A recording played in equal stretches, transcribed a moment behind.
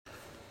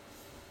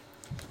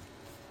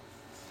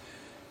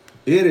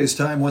It is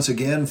time once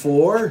again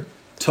for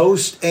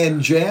Toast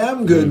and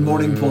Jam. Good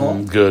morning,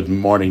 Paul. Good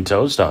morning,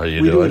 Toast. How are you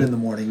doing? We do it in the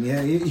morning.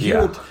 Yeah, you hear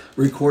it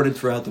recorded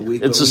throughout the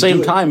week. It's the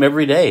same time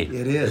every day.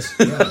 It is,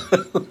 yeah.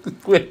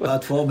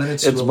 About 12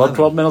 minutes to 11. It's about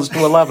 12 minutes to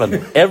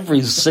 11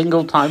 every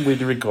single time we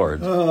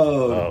record.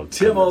 Oh,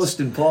 Tim Ost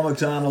and Paul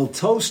McDonald,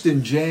 Toast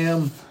and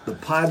Jam, the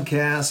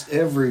podcast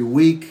every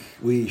week.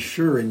 We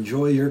sure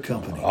enjoy your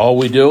company. Oh,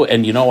 we do.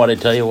 And you know what? I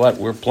tell you what,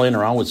 we're playing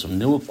around with some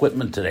new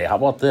equipment today. How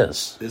about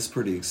this? It's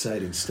pretty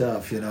exciting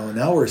stuff,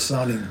 Now we're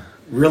sounding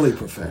really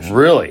professional.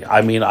 Really?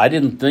 I mean, I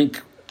didn't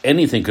think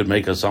anything could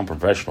make us sound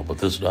professional, but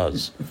this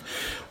does.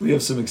 We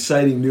have some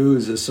exciting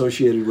news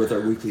associated with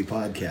our weekly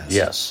podcast.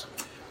 Yes.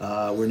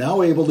 We're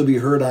now able to be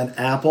heard on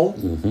Apple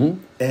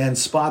and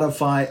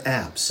Spotify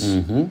apps.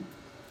 Mm-hmm.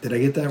 Did I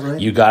get that right?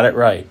 You got it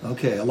right.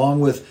 Okay, along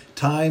with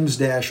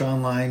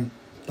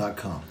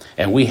times-online.com.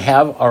 And we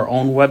have our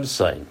own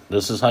website.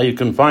 This is how you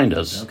can find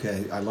us.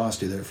 Okay, I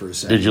lost you there for a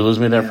second. Did you lose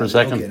me there for a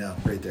second? Okay, no,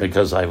 right there.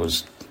 Because I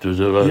was too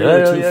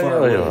far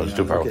away.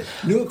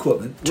 New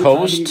equipment. We're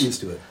trying to get used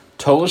to it.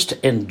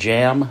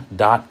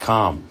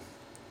 Toastandjam.com.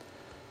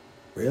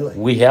 Really?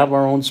 We have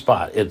our own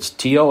spot. It's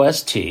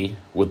TOST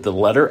with the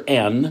letter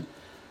N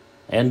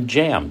and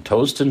jam.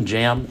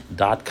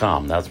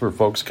 Toastandjam.com. That's where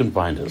folks can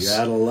find us. You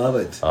gotta love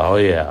it. Oh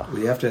yeah.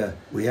 We have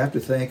to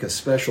thank a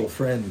special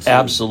friend.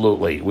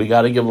 Absolutely. We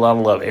got to give a lot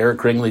of love. Eric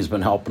Kringley's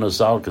been helping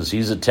us out because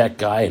he's a tech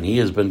guy and he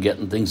has been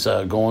getting things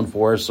going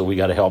for us. So we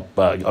got to help.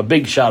 A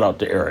big shout out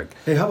to Eric.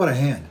 Hey, how about a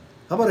hand?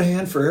 How about a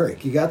hand for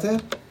Eric? You got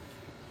that?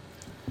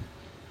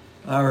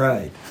 All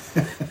right.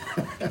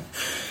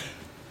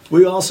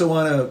 We also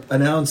want to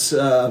announce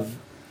our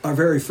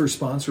very first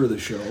sponsor of the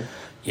show.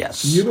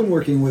 Yes. You've been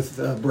working with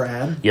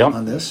Brad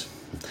on this.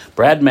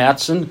 Brad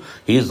Matson,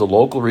 he's the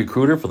local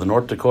recruiter for the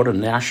North Dakota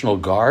National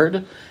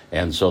Guard.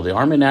 And so the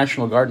Army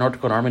National Guard, North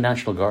Dakota Army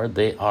National Guard,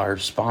 they are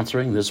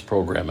sponsoring this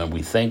program. And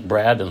we thank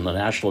Brad and the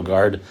National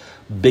Guard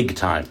big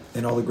time.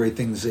 And all the great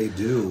things they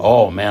do.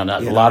 Oh, man, a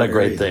lot of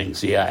great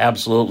things. Yeah,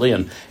 absolutely.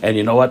 And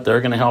you know what?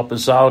 They're going to help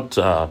us out.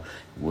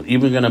 We're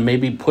even going to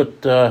maybe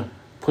put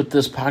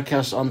this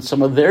podcast on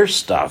some of their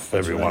stuff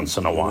every once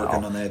in a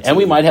while. And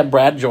we might have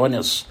Brad join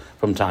us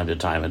from time to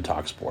time and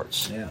talk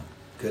sports. Yeah,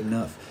 good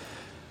enough.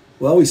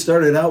 Well, we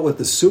started out with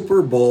the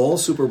Super Bowl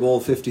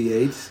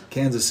 58,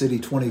 Kansas City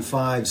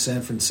 25,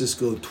 San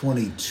Francisco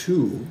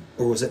 22,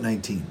 or was it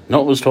 19?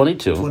 No, it was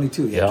 22.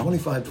 22, yeah.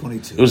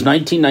 25-22. It was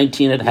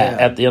 19-19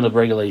 at the end of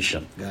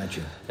regulation.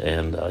 Gotcha.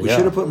 And we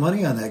should have put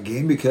money on that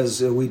game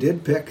because we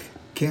did pick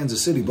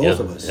Kansas City, both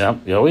of us.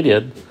 Yeah, we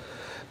did.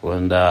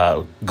 And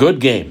good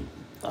game.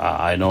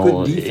 I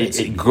know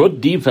good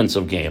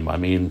defensive game. I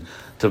mean,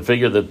 to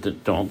figure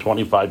that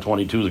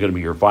 25-22 is going to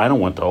be your final,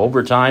 went to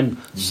overtime,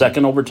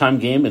 second overtime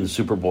game in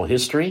Super Bowl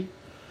history.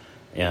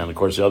 And, of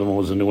course, the other one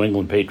was the New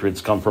England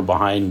Patriots come from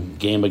behind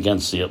game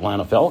against the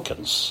Atlanta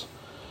Falcons.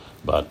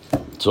 But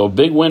so a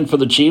big win for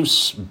the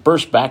Chiefs,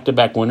 first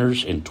back-to-back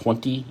winners in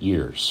 20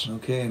 years.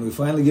 Okay, and we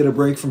finally get a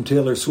break from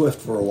Taylor Swift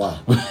for a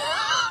while.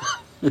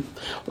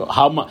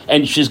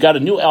 And she's got a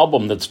new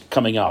album that's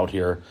coming out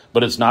here,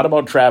 but it's not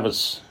about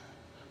Travis.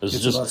 It's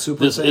just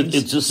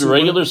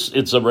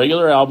a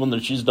regular album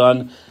that she's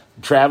done.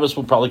 Travis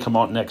will probably come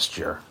out next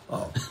year.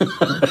 Oh,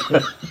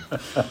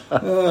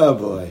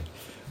 oh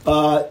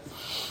boy!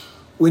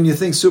 When you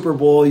think Super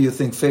Bowl, you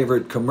think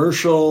favorite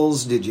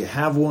commercials. Did you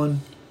have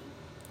one?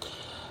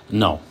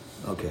 No.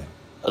 Okay.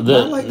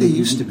 Not like they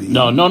used to be.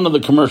 No, none of the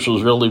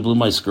commercials really blew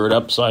my skirt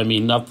up. So I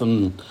mean,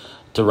 nothing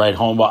to write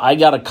home about. I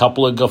got a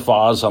couple of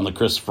guffaws on the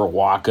Christopher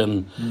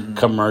Walken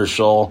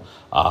commercial,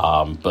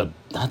 but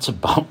that's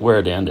about where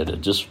it ended.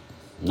 It just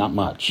not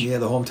much. Yeah,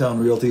 the Hometown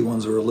Realty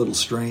ones were a little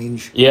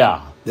strange.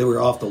 Yeah, they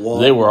were off the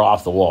wall.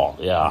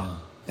 Yeah.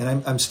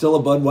 And I'm still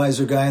a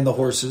Budweiser guy in the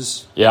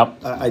horses.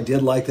 Yep, I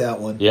did like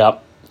that one.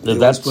 Yep.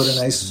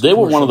 They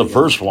were one of the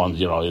first ones,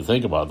 you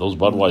think about it. Those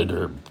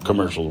Budweiser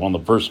commercials, one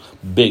of the first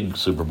big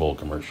Super Bowl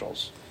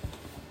commercials.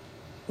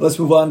 Let's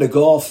move on to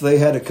golf. They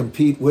had to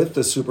compete with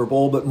the Super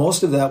Bowl, but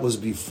most of that was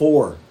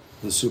before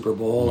the Super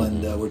Bowl,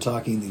 and we're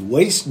talking the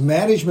Waste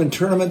Management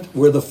Tournament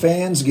where the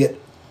fans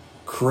get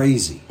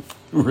crazy.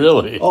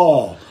 Really?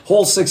 Oh,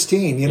 hole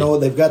 16.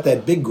 They've got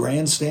that big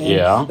grandstand.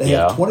 Yeah, They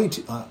have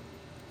 22. I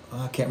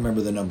can't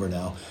remember the number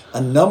now.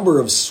 A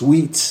number of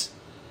suites,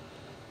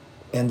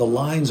 and the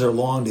lines are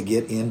long to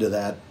get into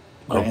that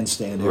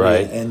grandstand area.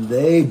 Right. And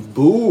they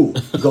boo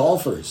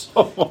golfers.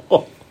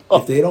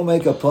 If they don't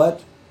make a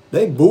putt,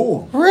 they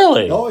boo them.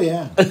 Really? Oh,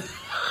 yeah.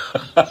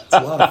 It's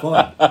a lot of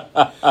fun.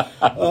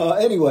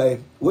 Anyway,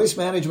 Waste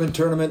Management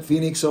Tournament,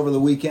 Phoenix over the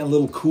weekend. A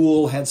little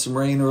cool. Had some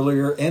rain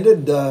earlier.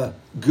 Ended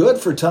good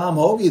for Tom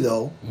Hoagie,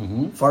 though.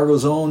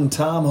 Fargo's own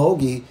Tom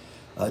Hoagie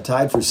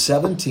tied for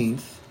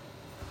 17th.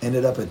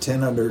 Ended up at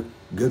 10 under.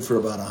 Good for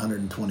about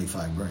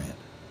 $125,000.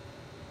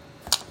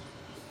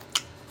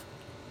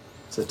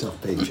 It's a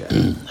tough paycheck.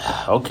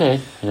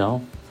 Okay,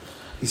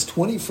 He's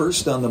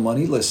 21st on the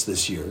money list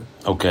this year.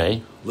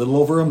 Okay. A little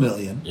over $1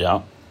 million.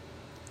 Yeah.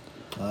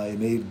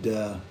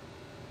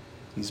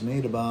 He's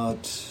made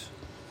about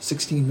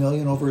 $16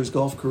 million over his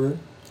golf career.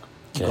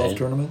 golf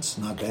tournaments.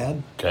 Not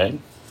bad. Okay.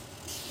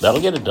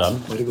 That'll get it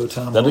done. Way to go,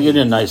 Tom. That'll get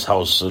you a nice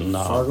house in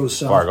Fargo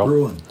South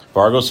Bruin.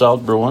 Fargo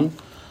South Bruin.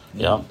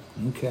 Yeah.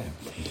 Okay.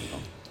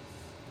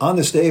 On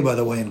this day, by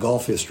the way, in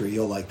golf history,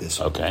 you'll like this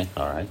one. Okay,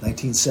 all right.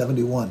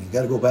 1971. You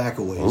got to go back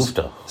a ways.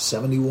 Oofta.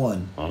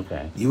 71.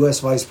 Okay. U.S.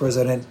 Vice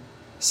President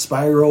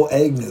Spiro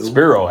Agnew.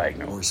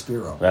 Or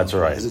Spiro. That's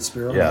right. Is it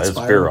Spiro? Yeah, it's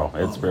Spiro.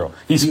 It's Spiro.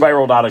 He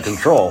spiraled out of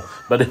control,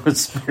 but it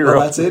was Spiro. Well,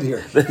 that's it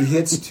here. He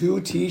hits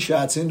 2 tee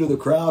shots into the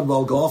crowd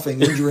while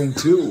golfing, injuring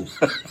 2.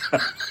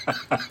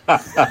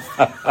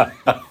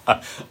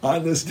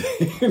 On this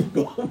day in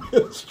golf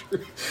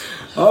history.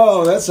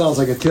 Oh, that sounds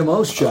like a Tim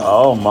Oast shot.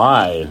 Oh,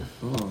 my.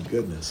 Oh,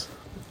 goodness.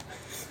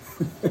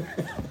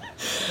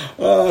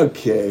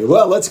 Okay,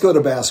 well, let's go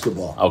to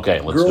basketball. Okay,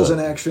 let's Girls do it.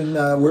 in action.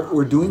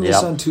 We're doing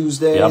this on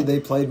Tuesday. Yep.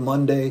 They played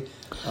Monday.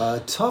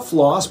 Tough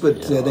loss,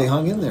 but they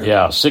hung in there.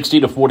 Yeah,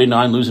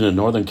 60-49, losing to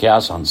Northern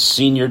Cass on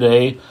Senior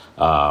Day.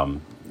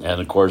 And,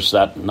 of course,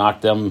 that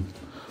knocked them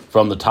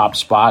from the top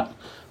spot.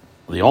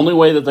 The only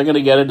way that they're going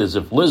to get it is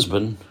if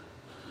Lisbon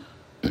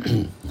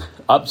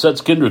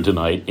upsets Kindred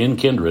tonight in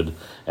Kindred,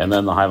 and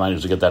then the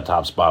Highlanders will get that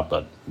top spot,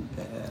 but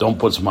don't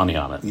put some money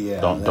on it.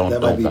 Yeah, don't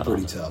that might be bet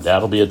pretty on it. tough.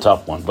 That'll be a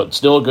tough one, but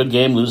still a good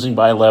game, losing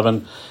by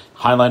 11.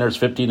 Highlanders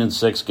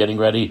 15-6, getting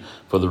ready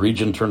for the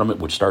region tournament,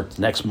 which starts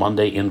next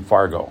Monday in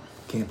Fargo.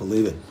 Can't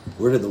believe it.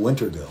 Where did the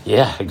winter go?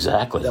 Yeah,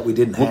 exactly. That we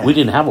didn't have. We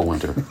didn't have a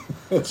winter.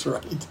 That's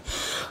right.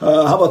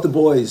 How about the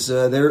boys?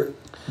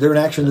 They're in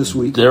action this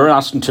week. They're in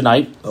Austin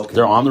tonight. Okay.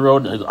 They're on the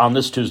road on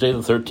this Tuesday, the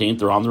 13th.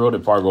 They're on the road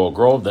at Fargo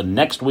Grove. The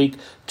next week,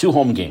 2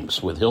 home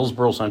games with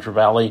Hillsborough, Central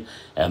Valley,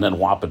 and then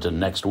Wahpeton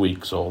next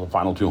week. So the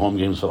final 2 home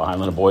games for the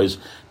Highlander boys.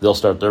 They'll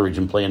start their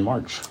region play in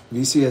March.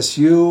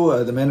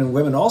 VCSU, the men and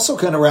women, also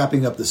kind of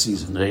wrapping up the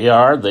season. They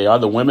are.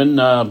 The women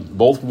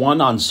both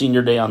won on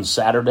Senior Day on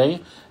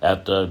Saturday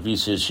at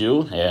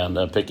VCSU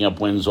and picking up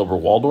wins over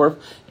Waldorf.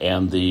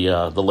 And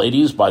the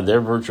ladies, by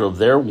their virtue of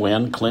their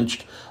win,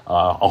 clinched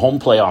a home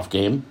playoff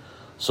game.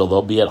 So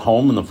they'll be at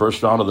home in the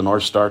first round of the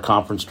North Star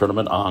Conference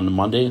Tournament on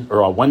Wednesday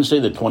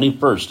the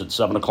 21st at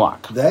 7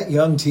 o'clock. That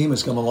young team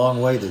has come a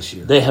long way this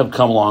year. They have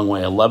come a long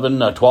way.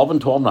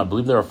 12-12, and I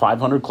believe they're a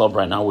 500 club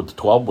right now with the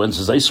 12 wins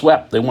as they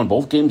swept. They won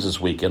both games this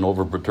weekend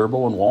over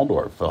Viterbo and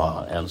Waldorf.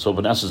 And so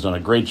Vanessa's done a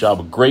great job,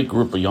 a great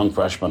group of young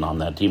freshmen on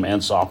that team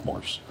and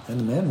sophomores.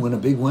 And the men win a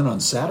big win on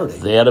Saturday.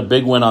 They had a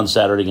big win on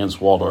Saturday against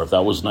Waldorf.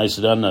 That was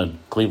nicely done.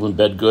 Cleveland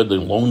Bedgood, the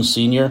lone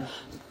senior.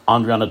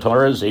 Adriana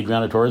Torres,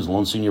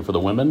 lone senior for the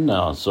women.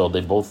 So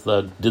they both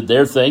did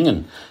their thing,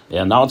 and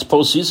now it's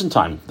postseason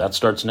time. That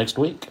starts next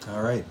week.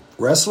 All right.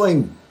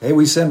 Wrestling. Hey,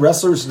 we send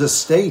wrestlers to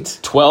state.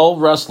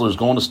 12 wrestlers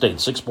going to state,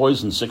 6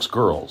 boys and 6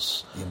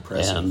 girls.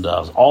 Impressive. And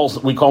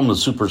we call them the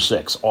Super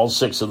 6. All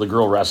 6 of the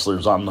girl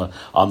wrestlers on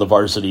the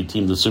varsity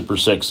team, the Super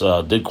 6,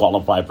 did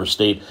qualify for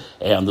state.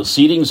 And the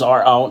seedings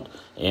are out,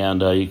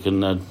 and you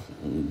can...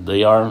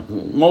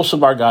 most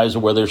of our guys are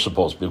where they're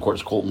supposed to be. Of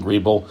course, Colton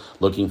Griebel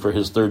looking for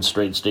his 3rd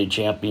straight state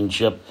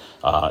championship.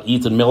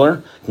 Ethan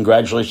Miller,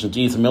 congratulations to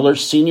Ethan Miller,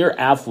 Senior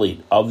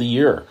Athlete of the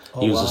Year.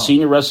 He was the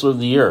Senior Wrestler of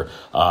the Year.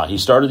 He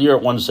started the year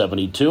at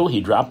 172. He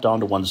dropped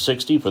down to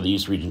 160 for the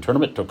East Region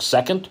Tournament, took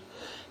 2nd,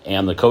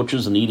 and the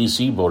coaches and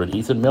EDC voted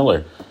Ethan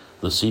Miller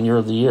the Senior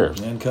of the Year.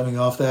 And coming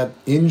off that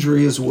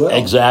injury as well.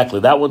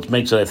 Exactly. That what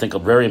makes it, I think,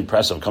 very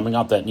impressive. Coming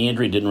off that knee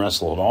injury, didn't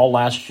wrestle at all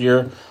last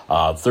year.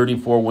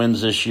 34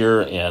 wins this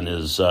year, and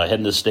is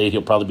heading to state.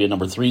 He'll probably be a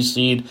number 3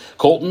 seed.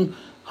 Colton,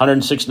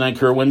 169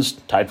 career wins,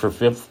 tied for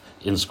 5th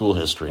in school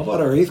history. How about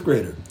our 8th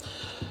grader?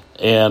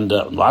 And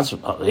lots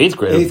of 8th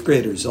graders. 8th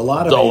graders. A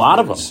lot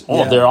of them.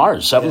 Oh, yeah. There are.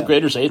 7th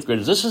graders, 8th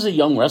graders. This is a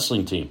young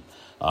wrestling team.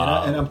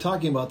 And I'm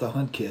talking about the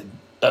Hunt kid.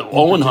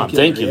 Owen Hunt,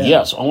 thank you. Yeah.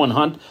 Yes, Owen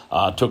Hunt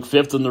took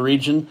 5th in the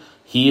region.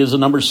 He is a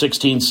number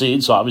 16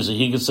 seed, so obviously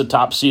he gets the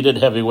top seeded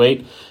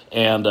heavyweight.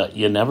 And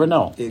you never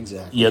know.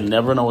 Exactly. You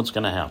never know what's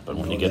going to happen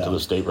when you get to the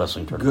state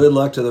wrestling tournament. Good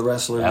luck to the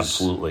wrestlers.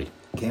 Absolutely.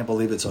 Can't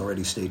believe it's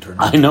already state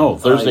tournament. I know.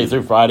 Thursday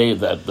through Friday,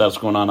 that's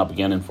going on up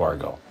again in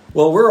Fargo.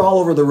 Well, we're all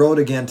over the road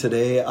again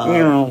today.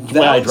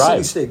 Valley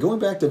City State. Going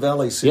back to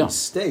Valley City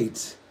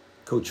State,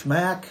 Coach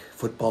Mack,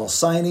 football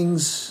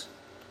signings.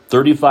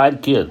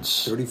 35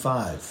 kids.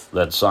 35.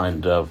 That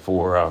signed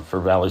for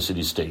Valley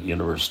City State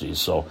University.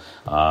 So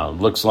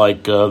looks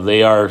like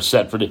they are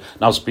set for...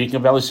 Now, speaking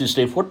of Valley City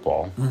State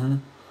football,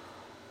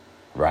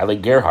 Riley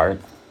Gerhardt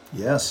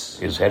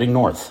is heading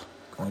north.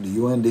 Going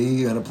to UND,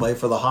 going to play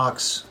for the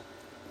Hawks.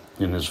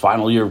 In his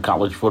final year of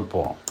college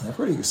football. They're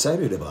pretty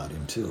excited about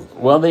him, too.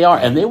 Well, they are,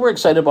 and they were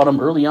excited about him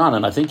early on,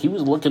 and I think he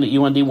was looking at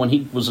UND when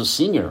he was a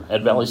senior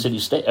at Valley City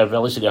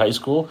High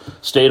School,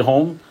 stayed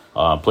home,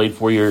 played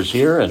 4 years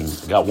here,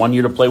 and got 1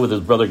 year to play with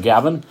his brother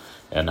Gavin,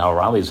 and now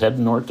Riley's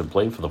heading north to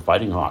play for the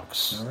Fighting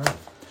Hawks. All right.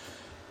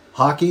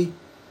 Hockey,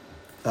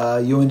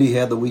 UND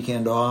had the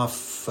weekend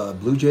off.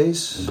 Blue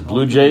Jays? The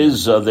Blue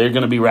Jays, they're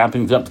going to be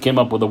wrapping up. Came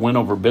up with a win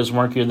over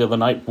Bismarck here the other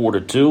night,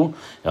 4-2,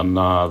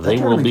 and they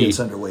will be. Gets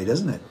underway,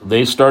 doesn't it?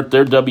 They start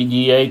their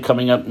WDA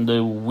coming up in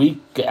the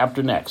week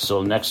after next.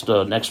 So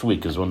next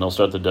week is when they'll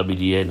start the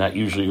WDA, and that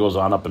usually goes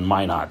on up in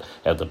Minot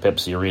at the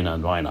Pepsi Arena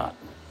in Minot.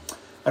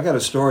 I got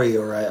a story,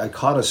 or I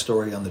caught a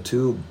story on the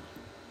tube.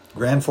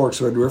 Grand Forks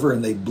Red River,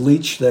 and they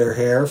bleach their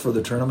hair for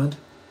the tournament.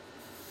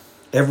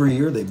 Every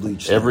year they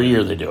bleach their Every hair.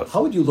 year they do it.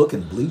 How would you look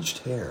in bleached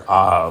hair?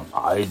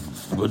 I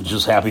was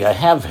just happy I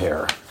have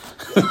hair.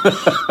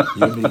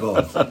 You and me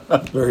both.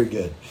 Very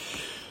good.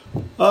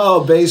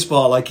 Oh,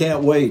 baseball. I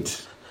can't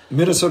wait.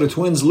 Minnesota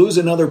Twins lose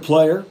another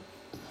player.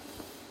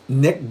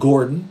 Nick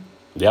Gordon.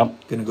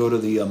 Yep. Going to go to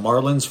the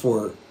Marlins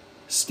for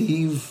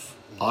Steve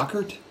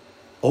Ockert.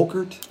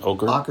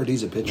 Ockert,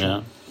 he's a pitcher.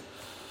 Yeah.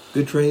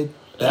 Good trade.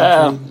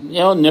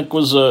 Nick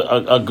was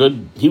a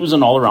good. He was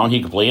an all around.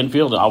 He could play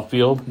infield,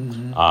 outfield,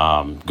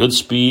 good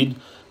speed,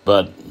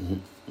 but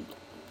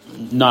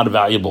not a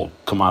valuable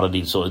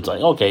commodity. So it's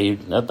like, okay,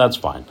 that's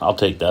fine. I'll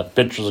take that.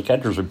 Pitchers and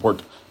catchers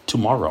report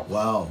tomorrow.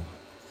 Wow.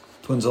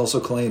 Twins also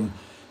claim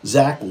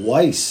Zach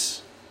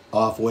Weiss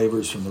off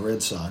waivers from the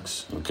Red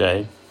Sox.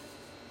 Okay.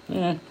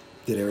 Yeah.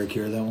 Did Eric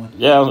hear that one?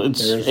 Yeah,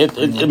 it's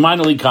a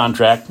minor league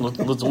contract.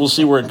 We'll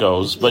see where it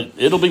goes, but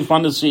it'll be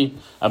fun to see.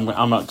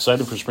 I'm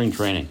excited for spring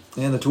training.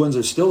 And the Twins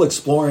are still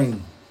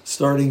exploring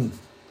starting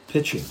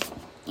pitching,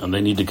 and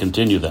they need to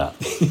continue that.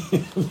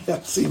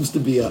 That seems to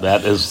be a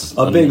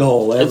big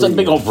hole. It's a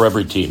big hole for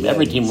every team.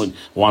 Every team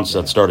wants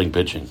that starting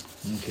pitching.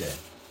 Okay.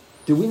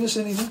 Did we miss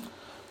anything?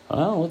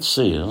 Well, let's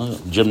see.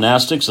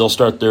 Gymnastics, they'll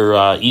start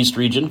their East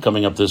region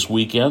coming up this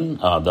weekend.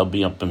 They'll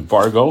be up in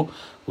Fargo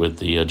with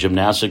the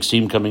gymnastics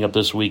team coming up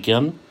this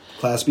weekend.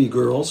 Class B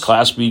girls.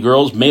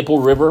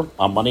 Maple River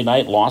on Monday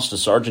night lost to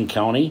Sargent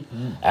County.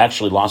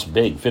 Actually lost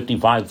big,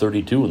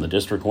 55-32 in the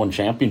District 1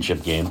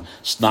 championship game,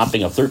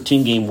 stopping a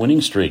 13-game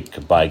winning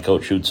streak by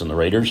Coach Hoots and the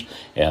Raiders.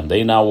 And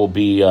they now will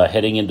be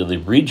heading into the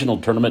regional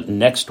tournament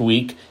next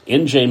week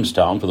in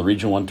Jamestown for the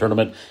Region 1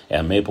 tournament.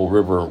 And Maple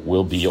River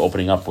will be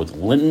opening up with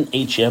Linton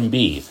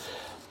HMB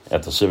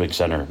at the Civic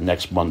Center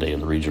next Monday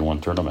in the Region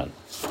 1 tournament.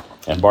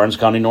 And Barnes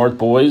County North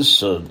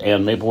boys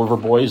and Maple River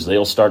boys,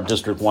 they'll start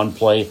District 1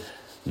 play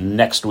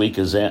next week.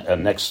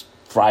 Next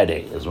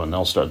Friday is when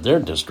they'll start their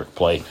district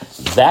play.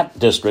 That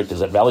district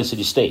is at Valley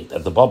City State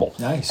at the Bubble.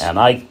 Nice. And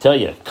I tell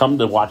you, come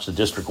to watch the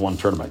District 1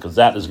 tournament because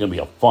that is going to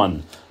be a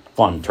fun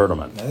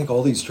tournament. I think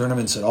all these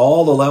tournaments at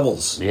all the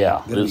levels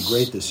are going to be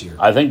great this year.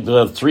 I think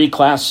the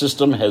 3-class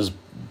system has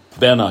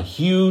been a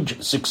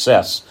huge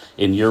success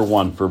in year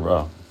one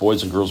for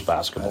boys and girls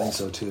basketball. I think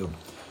so too.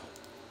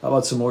 How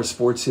about some more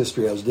sports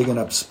history? I was digging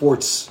up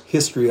sports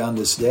history on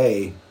this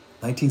day,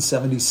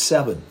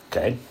 1977.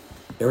 Okay.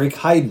 Eric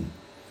Heiden,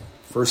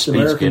 first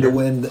American to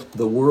win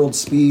the World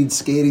Speed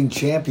Skating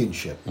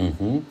Championship.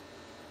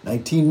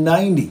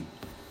 1990,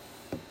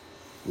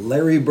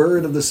 Larry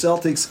Bird of the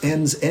Celtics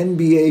ends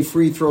NBA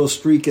free throw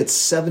streak at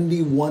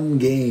 71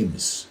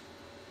 games.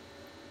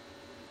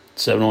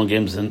 71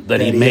 games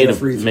that he made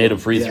a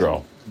free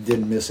throw.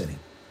 Didn't miss any.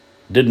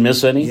 Didn't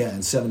miss any? Yeah,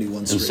 in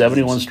 71 straight games. In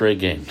 71 straight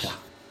games. Yeah.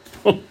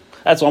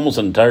 That's almost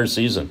an entire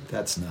season.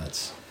 That's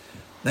nuts.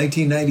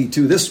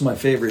 1992. This is my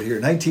favorite here.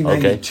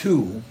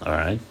 1992. Okay. All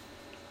right.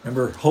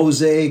 Remember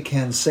Jose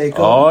Canseco?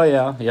 Oh,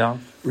 yeah.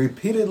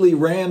 Repeatedly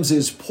rams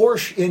his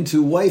Porsche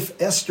into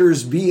wife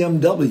Esther's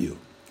BMW.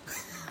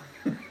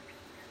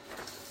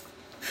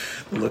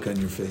 The look on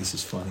your face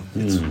is funny.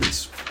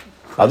 It's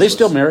are they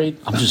still married?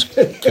 I'm just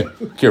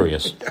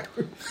curious.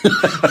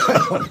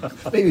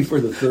 Maybe for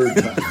the third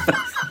time.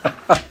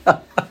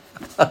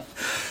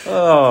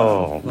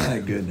 Oh, my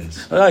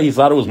goodness. You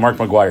thought it was Mark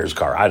McGuire's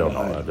car. I don't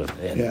know.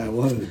 Yeah,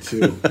 one of the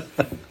two.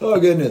 Oh,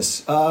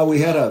 goodness.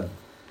 We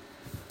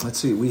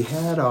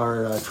had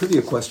our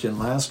trivia question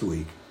last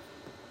week.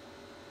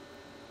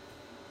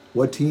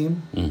 What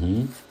team?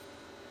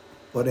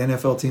 What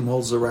NFL team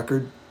holds the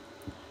record?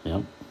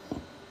 Yep.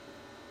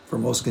 For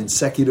most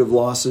consecutive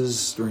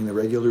losses during the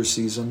regular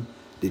season?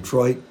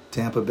 Detroit,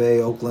 Tampa Bay,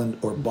 Oakland,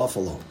 or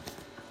Buffalo?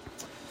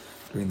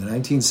 During the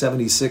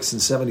 1976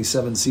 and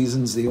 77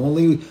 seasons, the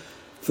only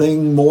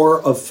thing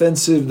more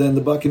offensive than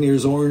the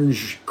Buccaneers'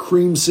 orange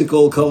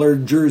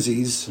creamsicle-colored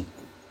jerseys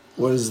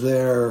was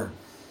their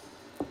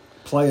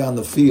play on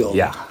the field.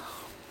 Yeah.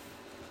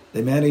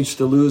 They managed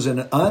to lose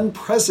an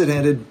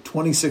unprecedented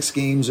 26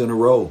 games in a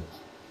row.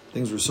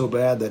 Things were so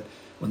bad that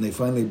when they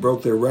finally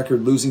broke their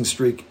record losing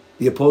streak,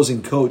 the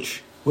opposing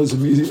coach was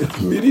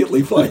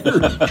immediately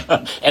fired.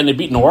 And they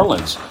beat New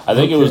Orleans. I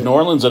think it was New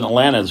Orleans and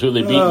Atlanta who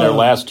they beat in their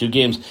last two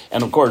games.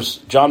 And, of course,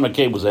 John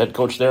McCabe was the head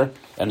coach there.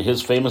 And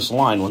his famous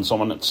line when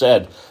someone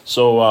said,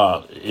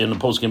 in the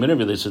post-game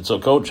interview, they said, "So,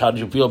 Coach, how did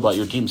you feel about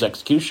your team's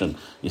execution?"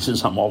 He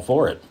says, "I'm all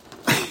for it."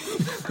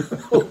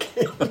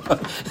 Okay.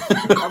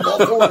 I'm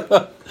all for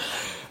it.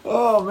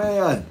 Oh,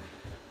 man.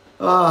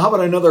 How about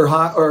another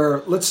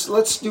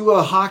let's do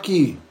a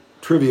hockey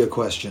trivia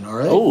question, all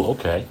right? Oh,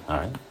 okay. All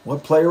right.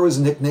 What player was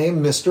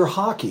nicknamed Mr.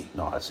 Hockey?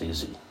 No, that's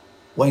easy.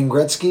 Wayne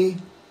Gretzky,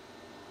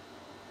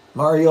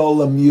 Mario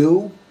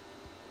Lemieux,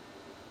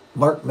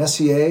 Mark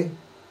Messier,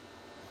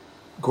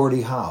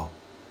 Gordie Howe.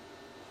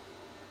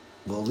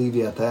 We'll leave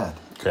you at that.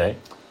 Okay.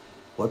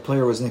 What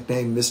player was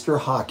nicknamed Mr.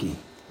 Hockey?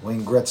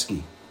 Wayne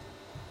Gretzky.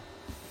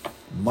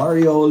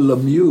 Mario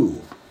Lemieux,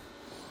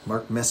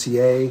 Mark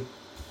Messier,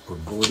 or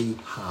Gordie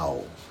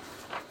Howe?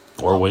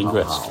 Or Wayne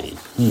Gretzky.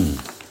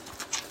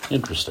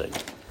 Interesting.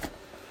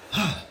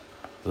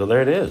 So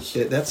there it is.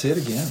 That's it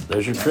again.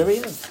 There's your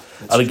trivia.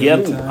 And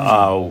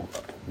again,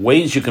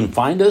 ways you can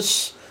find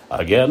us.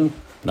 Again,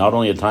 not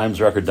only at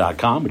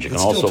timesrecord.com, but you can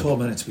also...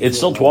 It's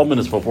still 12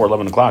 minutes before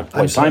 11 o'clock.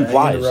 Boy, time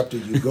flies. I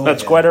interrupted you. Go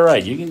That's ahead. quite all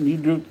right. You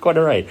do quite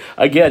all right.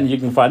 Again, you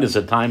can find us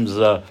at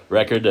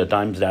Record at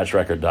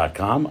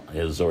times-record.com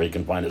is where you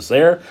can find us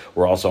there.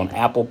 We're also on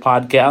Apple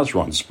Podcasts.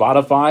 We're on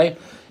Spotify.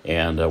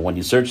 And when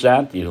you search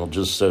that, you'll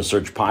just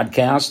search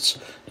podcasts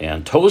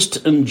and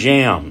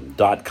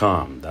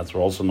tostandjam.com. That's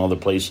also another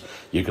place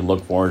you can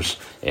look for us.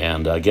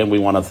 And again, we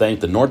want to thank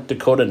the North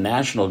Dakota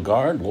National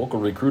Guard, local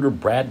recruiter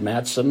Brad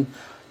Matson.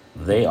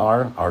 They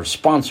are our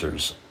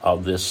sponsors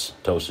of this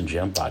Toast and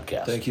Jam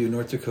podcast. Thank you,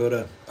 North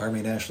Dakota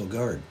Army National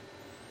Guard.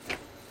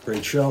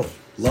 Great show.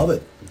 Love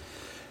it.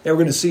 Hey, we're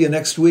going to see you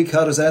next week.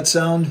 How does that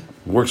sound?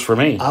 Works for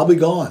me. I'll be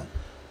gone.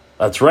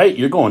 That's right.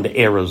 You're going to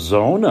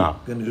Arizona.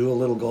 Going to do a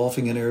little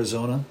golfing in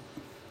Arizona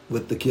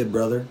with the kid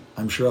brother.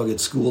 I'm sure I'll get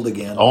schooled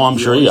again. Oh, I'm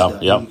sure. Yeah.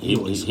 Don't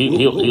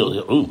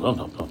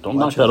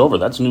knock that over.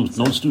 That's new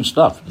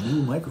stuff.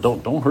 New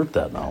microphone. Don't hurt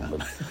that now.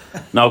 But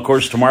now, of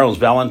course, tomorrow's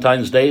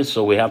Valentine's Day,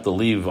 so we have to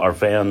leave our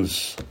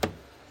fans.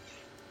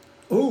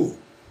 Ooh,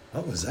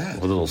 what was that?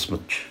 With a little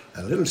smooch.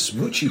 A little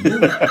smoochy boo.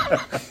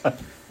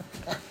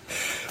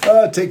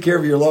 Take care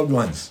of your loved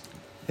ones.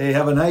 Hey,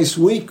 have a nice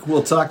week.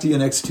 We'll talk to you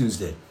next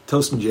Tuesday.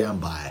 Toast and Jam,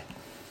 bye.